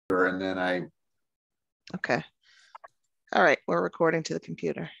and then I. Okay. All right, we're recording to the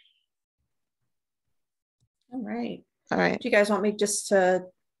computer. All right. All right. Do you guys want me just to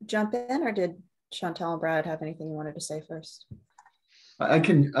jump in, or did Chantel and Brad have anything you wanted to say first? I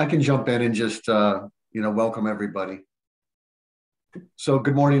can jump in and just welcome everybody. So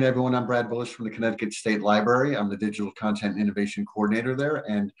good morning, everyone. I'm Brad Bullish from the Connecticut State Library. I'm the Digital Content Innovation Coordinator there,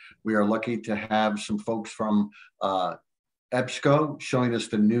 and we are lucky to have some folks from EBSCO showing us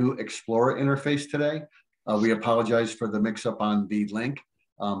the new Explora interface today. We apologize for the mix-up on the link,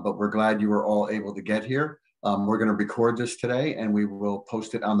 but we're glad you were all able to get here. We're going to record this today, and we will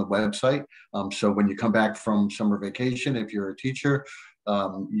post it on the website. So when you come back from summer vacation, if you're a teacher,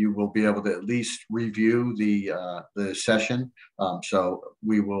 you will be able to at least review the session. So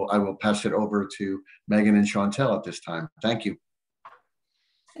I will pass it over to Megan and Chantel at this time. Thank you.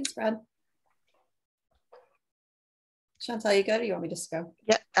 Thanks, Brad. Chantel, you good, or you want me to just go?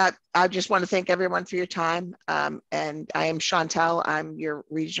 Yeah, I just want to thank everyone for your time. And I am Chantel. I'm your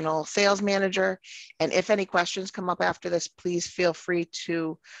regional sales manager. And if any questions come up after this, please feel free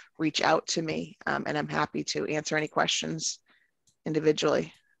to reach out to me. And I'm happy to answer any questions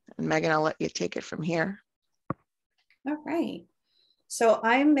individually. And Megan, I'll let you take it from here. All right. So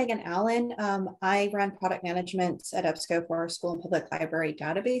I'm Megan Allen. I run product management at EBSCO for our school and public library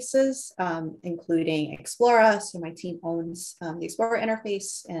databases, including Explora. So my team owns the Explora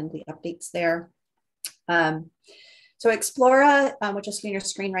interface and the updates there. So Explora, which is on your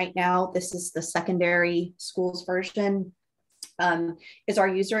screen right now, this is the secondary schools version, is our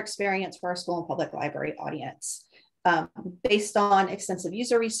user experience for our school and public library audience. Based on extensive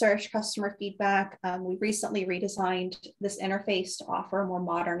user research, customer feedback, we recently redesigned this interface to offer a more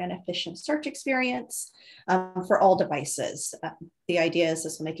modern and efficient search experience for all devices. The idea is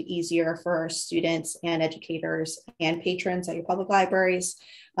this will make it easier for students and educators and patrons at your public libraries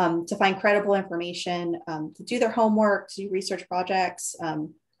to find credible information, to do their homework, to do research projects,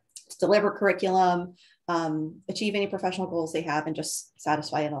 to deliver curriculum, achieve any professional goals they have, and just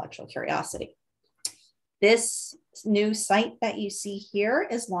satisfy intellectual curiosity. This new site that you see here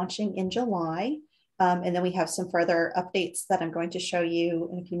is launching in July. And then we have some further updates that I'm going to show you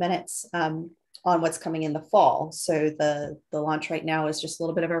in a few minutes on what's coming in the fall. So the launch right now is just a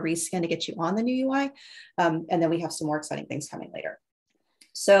little bit of a reskin to get you on the new UI. And then we have some more exciting things coming later.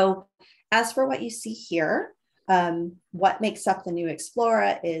 So as for what you see here, what makes up the new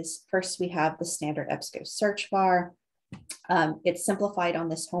Explora is first we have the standard EBSCO search bar. It's simplified on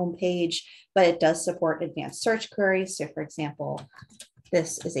this homepage, but it does support advanced search queries. So for example,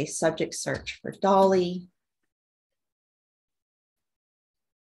 this is a subject search for Dolly.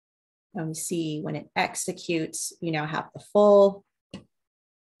 And we see when it executes, you now have the full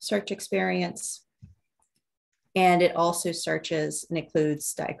search experience. And it also searches and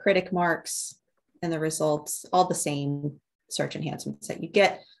includes diacritic marks and the results, all the same search enhancements that you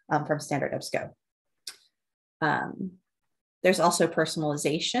get from standard EBSCO. There's also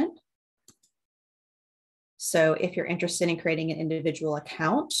personalization. So if you're interested in creating an individual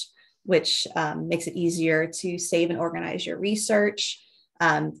account, which makes it easier to save and organize your research,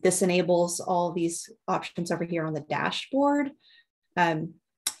 this enables all these options over here on the dashboard.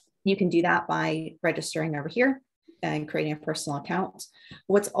 You can do that by registering over here and creating a personal account.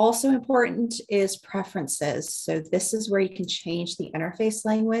 What's also important is preferences. So this is where you can change the interface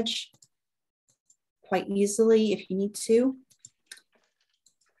language quite easily if you need to,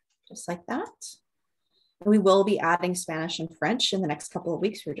 just like that. We will be adding Spanish and French in the next couple of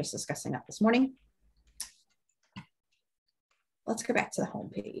weeks. We were just discussing that this morning. Let's go back to the home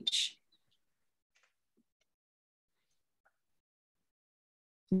page.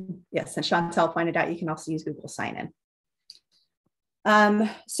 Yes, and Chantel pointed out you can also use Google sign in.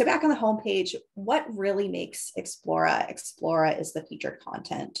 So back on the home page, what really makes Explora? Explora is the featured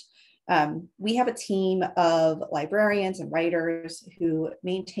content. We have a team of librarians and writers who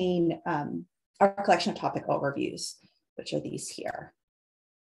maintain our collection of topic overviews, which are these here.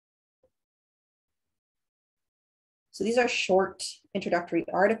 So these are short introductory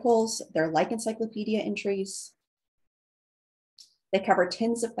articles. They're like encyclopedia entries. They cover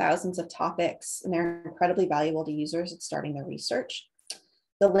tens of thousands of topics, and they're incredibly valuable to users at starting their research.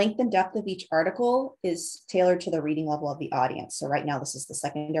 The length and depth of each article is tailored to the reading level of the audience. So right now, this is the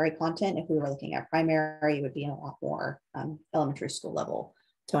secondary content. If we were looking at primary, it would be in a lot more elementary school level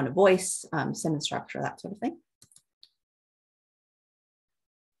tone of voice, sentence structure, that sort of thing.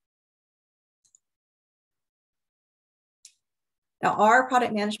 Now, our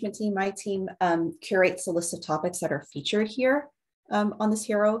product management team, my team, curates a list of topics that are featured here on this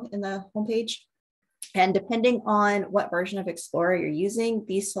hero in the homepage. And depending on what version of Explora you're using,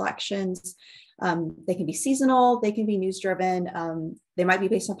 these selections, they can be seasonal, they can be news-driven, they might be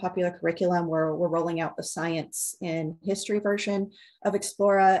based on popular curriculum. We're rolling out the science and history version of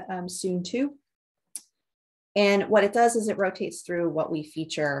Explora soon too. And what it does is it rotates through what we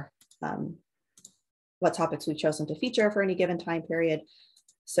feature, what topics we've chosen to feature for any given time period.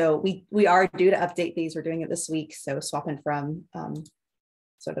 So we are due to update these. We're doing it this week. So swapping from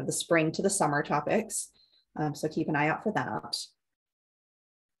sort of the spring to the summer topics. So keep an eye out for that.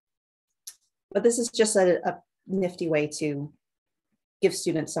 But this is just a nifty way to give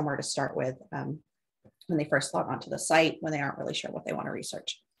students somewhere to start with when they first log onto the site, when they aren't really sure what they want to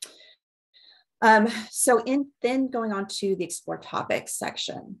research. Then going on to the Explore Topics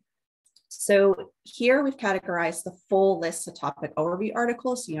section. So here we've categorized the full list of topic overview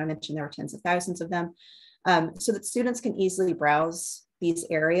articles. I mentioned there were tens of thousands of them, so that students can easily browse these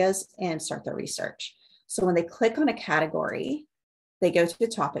areas and start their research. So when they click on a category, they go to the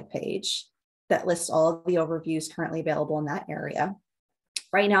topic page that lists all of the overviews currently available in that area.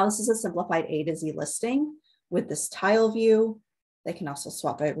 Right now, this is a simplified A to Z listing with this tile view. They can also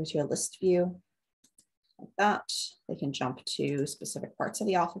swap over to a list view like that. They can jump to specific parts of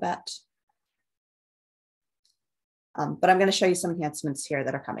the alphabet. But I'm going to show you some enhancements here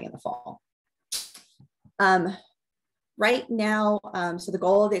that are coming in the fall. Right now, so the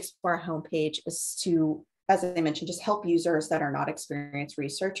goal of the Explora homepage is to, as I mentioned, just help users that are not experienced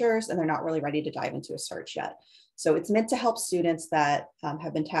researchers and they're not really ready to dive into a search yet. So it's meant to help students that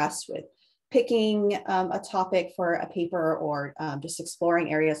have been tasked with picking a topic for a paper or just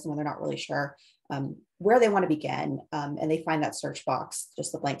exploring areas when they're not really sure where they want to begin. And they find that search box,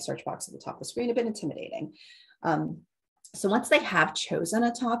 just the blank search box at the top of the screen, a bit intimidating. So once they have chosen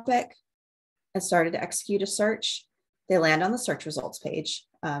a topic and started to execute a search, they land on the search results page.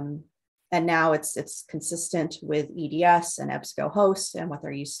 And now it's consistent with EDS and EBSCO hosts and what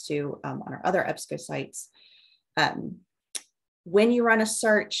they're used to on our other EBSCO sites. When you run a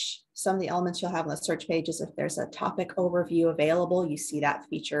search, some of the elements you'll have on the search page is if there's a topic overview available, you see that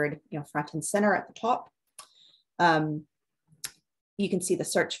featured front and center at the top. You can see the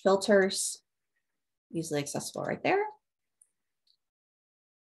search filters, easily accessible right there.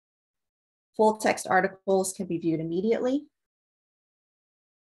 Full text articles can be viewed immediately,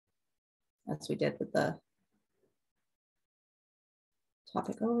 as we did with the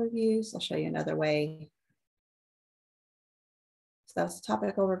topic overviews. I'll show you another way. So that was the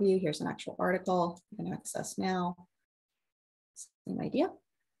topic overview. Here's an actual article you can access now. Same idea.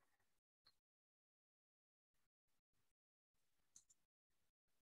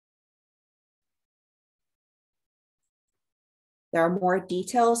 There are more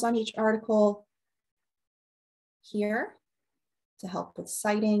details on each article here to help with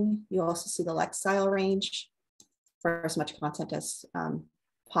citing. You also see the Lexile range for as much content as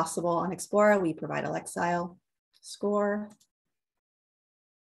possible on Explora. We provide a Lexile score.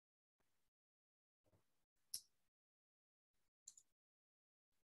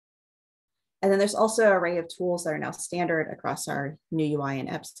 And then there's also an array of tools that are now standard across our new UI and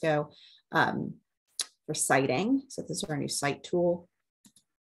EBSCO. For citing. So this is our new cite tool.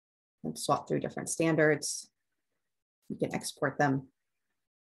 And swap through different standards. You can export them.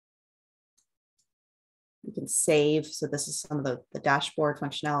 You can save. So this is some of the dashboard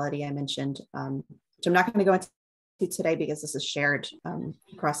functionality I mentioned, which I'm not going to go into today because this is shared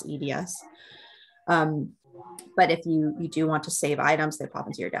across EDS. But if you do want to save items, they pop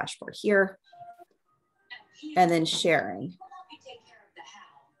into your dashboard here. And then sharing.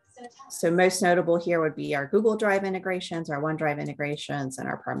 So most notable here would be our Google Drive integrations, our OneDrive integrations, and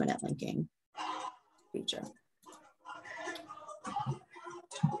our permanent linking feature.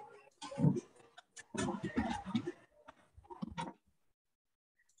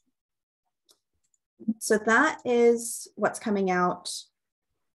 So that is what's coming out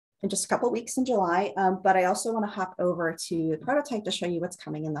in just a couple of weeks in July, but I also want to hop over to the prototype to show you what's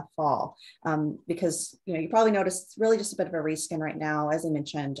coming in the fall, because you probably noticed it's really just a bit of a reskin right now. As I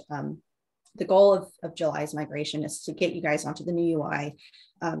mentioned, the goal of July's migration is to get you guys onto the new UI,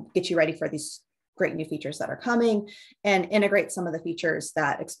 get you ready for these great new features that are coming, and integrate some of the features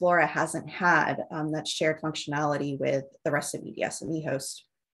that Explora hasn't had, that shared functionality with the rest of EDS and eHost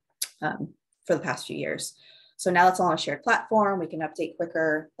for the past few years. So now it's all on a shared platform. We can update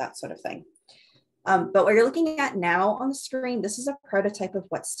quicker, that sort of thing. But what you're looking at now on the screen, this is a prototype of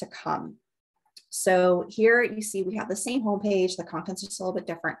what's to come. So here you see we have the same homepage. The content's just a little bit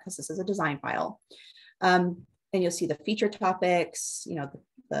different because this is a design file. And you'll see the feature topics,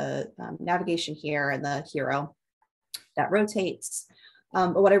 the navigation here and the hero that rotates.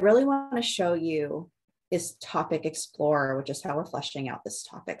 But what I really want to show you is Topic Explorer, which is how we're fleshing out this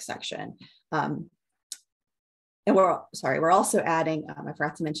topic section. And we're also adding, I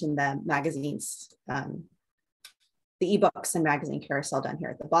forgot to mention the magazines, the ebooks and magazine carousel down here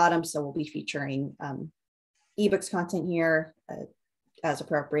at the bottom. So we'll be featuring ebooks content here as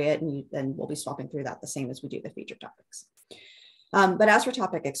appropriate, and we'll be swapping through that the same as we do the featured topics. But as for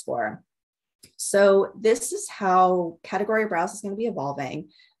Topic Explorer, so this is how category browse is going to be evolving.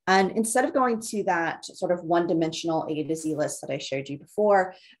 And instead of going to that sort of one-dimensional A to Z list that I showed you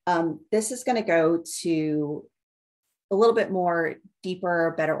before, this is going to go to a little bit more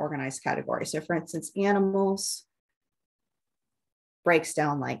deeper, better organized category. So for instance, animals breaks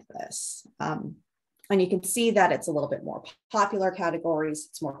down like this. And you can see that it's a little bit more popular categories.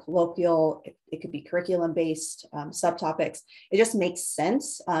 It's more colloquial. It could be curriculum-based subtopics. It just makes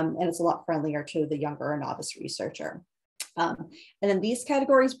sense. And it's a lot friendlier to the younger or novice researcher. And then these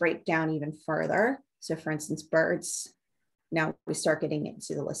categories break down even further. So for instance, birds. Now we start getting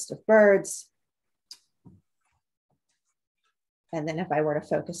into the list of birds. And then if I were to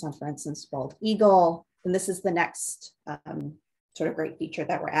focus on, for instance, bald eagle, then this is the next sort of great feature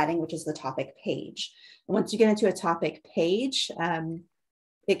that we're adding, which is the topic page. And once you get into a topic page,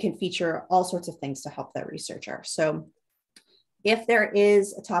 it can feature all sorts of things to help the researcher. So if there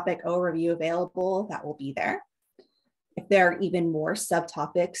is a topic overview available, that will be there. If there are even more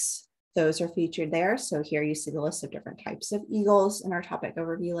subtopics, those are featured there. So here you see the list of different types of eagles in our topic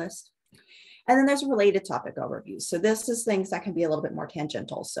overview list. And then there's related topic overviews. So this is things that can be a little bit more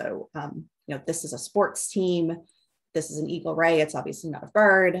tangential. So, this is a sports team. This is an eagle ray. It's obviously not a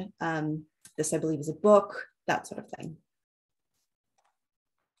bird. This, I believe, is a book, that sort of thing.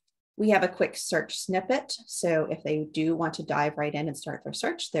 We have a quick search snippet. So if they do want to dive right in and start their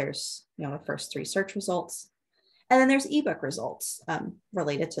search, there's the first 3 search results. And then there's ebook results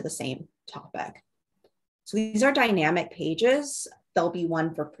related to the same topic. So these are dynamic pages. There'll be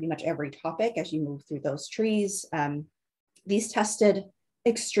one for pretty much every topic as you move through those trees. These tested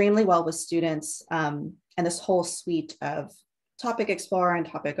extremely well with students, and this whole suite of Topic Explorer and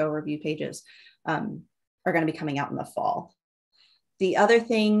Topic Overview pages are going to be coming out in the fall. The other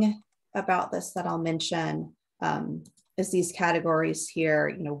thing about this that I'll mention is these categories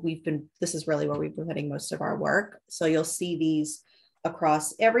here. This is really where we've been putting most of our work. So you'll see these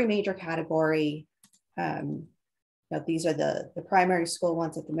across every major category. These are the primary school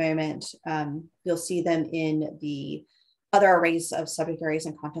ones at the moment. You'll see them in the other arrays of subject areas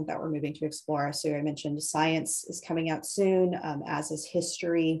and content that we're moving to Explora. So I mentioned science is coming out soon, as is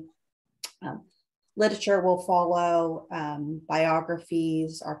history. Literature will follow,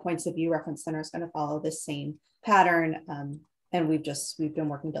 biographies, our points of view reference center is going to follow this same pattern. And we've been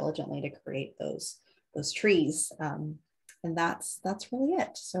working diligently to create those trees. And that's really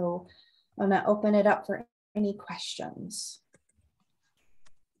it. So I'm going to open it up for any questions.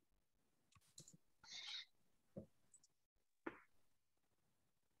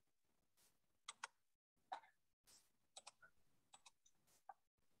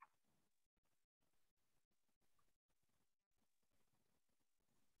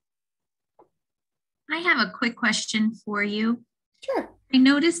 I have a quick question for you. Sure. I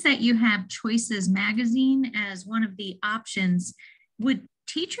noticed that you have Choices Magazine as one of the options. Would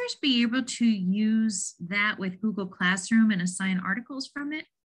teachers be able to use that with Google Classroom and assign articles from it?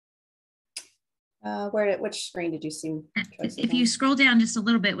 Which screen did you see? If you scroll down just a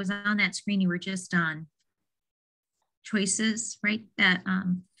little bit, was on that screen you were just on. Choices, right? That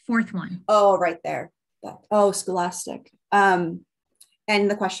 4th one. Oh, right there. Oh, Scholastic. And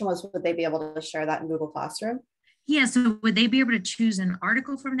the question was, would they be able to share that in Google Classroom? Yeah, so would they be able to choose an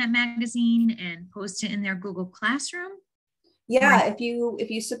article from that magazine and post it in their Google Classroom? Yeah, if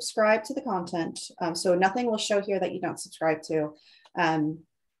you subscribe to the content, so nothing will show here that you don't subscribe to,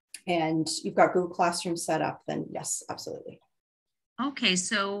 and you've got Google Classroom set up, then yes, absolutely. Okay,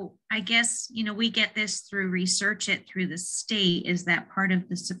 so I guess, we get this through Research It through the state. Is that part of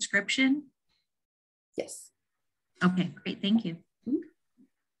the subscription? Yes. Okay, great, thank you.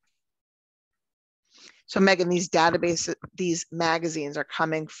 So Megan, these magazines are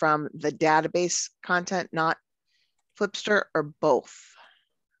coming from the database content, not Flipster, or both?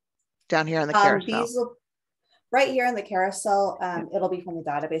 Down here on the carousel. Right here in the carousel, it'll be from the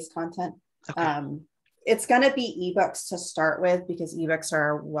database content. Okay. It's going to be ebooks to start with, because ebooks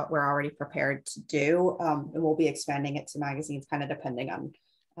are what we're already prepared to do. And we'll be expanding it to magazines kind of depending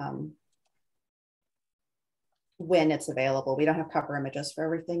on when it's available. We don't have cover images for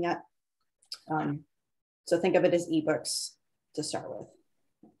everything yet. So think of it as ebooks to start with.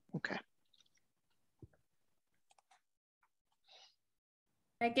 Okay.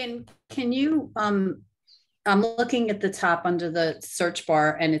 Megan, can you, I'm looking at the top under the search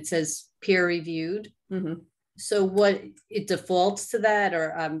bar and it says peer reviewed. Mm-hmm. So what, it defaults to that,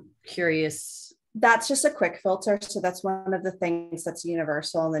 or I'm curious? That's just a quick filter. So that's one of the things that's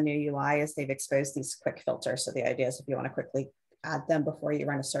universal in the new UI is they've exposed these quick filters. So the idea is if you want to quickly add them before you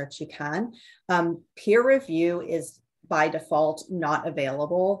run a search, you can. Peer review is by default not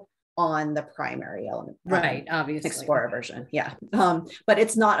available on the primary element. Right, obviously. Explorer version, yeah. But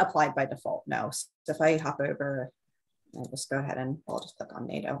it's not applied by default, no. So if I hop over, I'll just go ahead and I'll just click on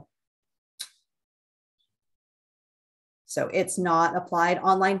NATO. So it's not applied.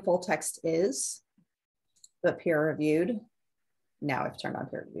 Online full text is, but peer reviewed. Now I've turned on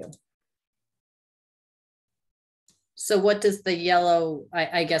peer review. So what does the yellow,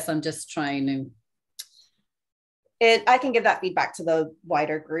 I guess I'm just trying to. I can give that feedback to the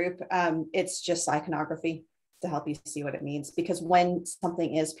wider group. It's just iconography to help you see what it means, because when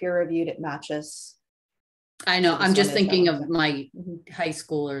something is peer reviewed, it matches. I know, I'm just thinking of my high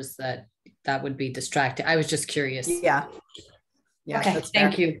schoolers that would be distracted. I was just curious. Yeah. Yeah. Okay,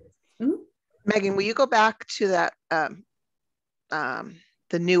 thank you. Mm-hmm. Megan, will you go back to that,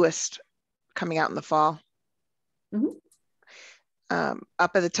 the newest coming out in the fall? Mm-hmm.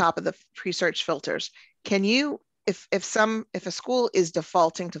 Up at the top of the pre-search filters, can you, if a school is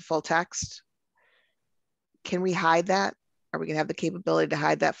defaulting to full text, can we hide that? Are we gonna have the capability to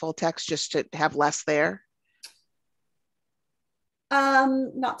hide that full text just to have less there?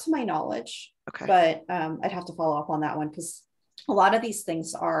 Not to my knowledge, okay, but I'd have to follow up on that one, because a lot of these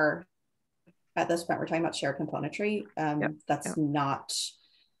things are, at this point, we're talking about shared componentry. That's not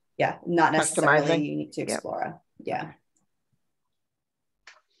necessarily unique to Explora. Yeah. Okay.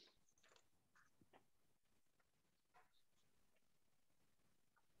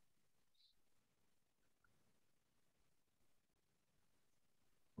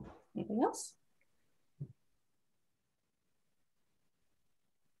 Anything else?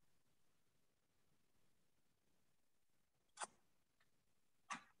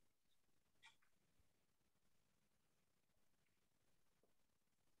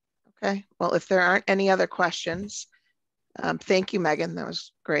 Okay, well, if there aren't any other questions, thank you, Megan. That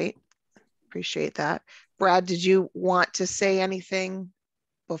was great. Appreciate that. Brad, did you want to say anything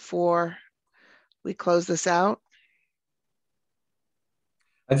before we close this out?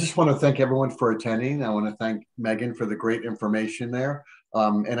 I just want to thank everyone for attending. I want to thank Megan for the great information there.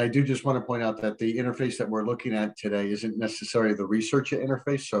 And I do just want to point out that the interface that we're looking at today isn't necessarily the researcher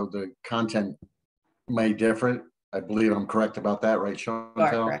interface, so the content may differ. I believe I'm correct about that, right, Sean?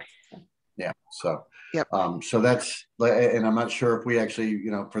 Correct. Yeah, so yep. So that's, and I'm not sure if we actually,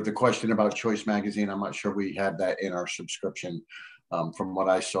 for the question about Choice Magazine, I'm not sure we have that in our subscription. From what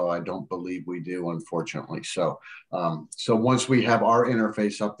I saw, I don't believe we do, unfortunately. So, so once we have our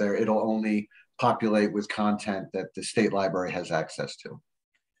interface up there, it'll only populate with content that the state library has access to.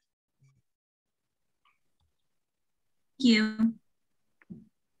 Thank you.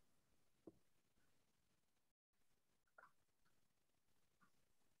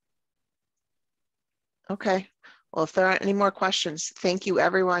 Okay, well, if there aren't any more questions, thank you,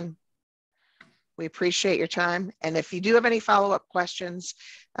 everyone. We appreciate your time. And if you do have any follow-up questions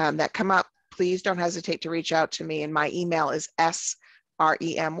that come up, please don't hesitate to reach out to me. And my email is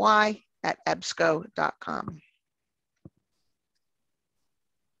sremy@ebsco.com.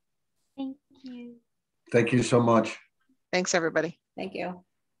 Thank you. Thank you so much. Thanks, everybody. Thank you.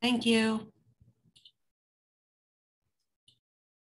 Thank you.